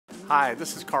Hi,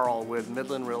 this is Carl with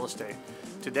Midland Real Estate.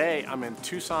 Today I'm in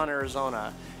Tucson,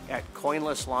 Arizona at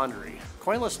CoinLess Laundry.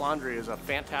 CoinLess Laundry is a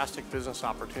fantastic business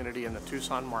opportunity in the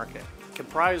Tucson market,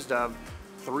 comprised of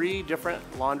 3 different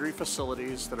laundry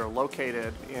facilities that are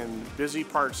located in busy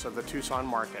parts of the Tucson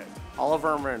market. All of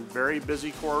them are in very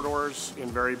busy corridors in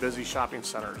very busy shopping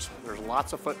centers. There's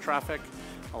lots of foot traffic,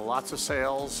 lots of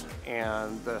sales,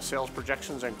 and the sales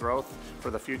projections and growth for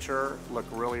the future look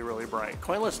really, really bright.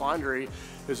 CoinLess Laundry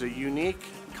is a unique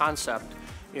concept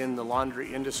in the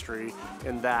laundry industry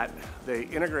in that they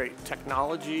integrate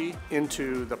technology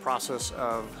into the process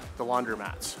of the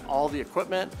laundromats. All the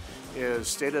equipment is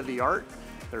state-of-the-art.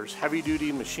 There's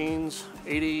heavy-duty machines,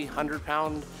 80,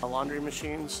 100-pound laundry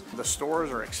machines. The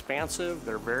stores are expansive,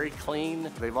 they're very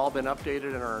clean. They've all been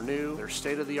updated and are new. There's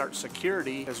state-of-the-art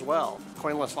security as well.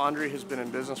 CoinLess Laundry has been in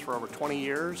business for over 20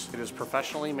 years. It is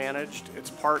professionally managed. It's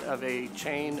part of a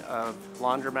chain of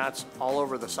laundromats all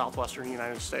over the southwestern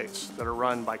United States that are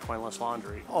run by CoinLess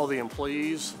Laundry. All the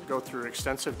employees go through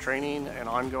extensive training and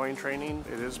ongoing training.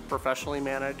 It is professionally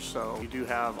managed, so you do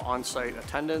have on-site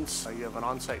attendance. You have an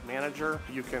on-site manager.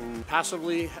 You can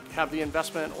passively have the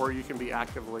investment, or you can be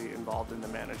actively involved in the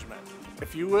management.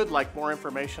 If you would like more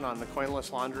information on the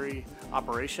CoinLess Laundry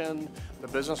operation, the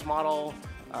business model,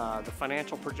 the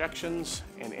financial projections,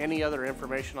 and any other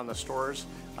information on the stores,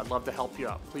 I'd love to help you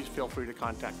out. Please feel free to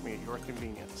contact me at your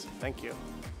convenience. Thank you.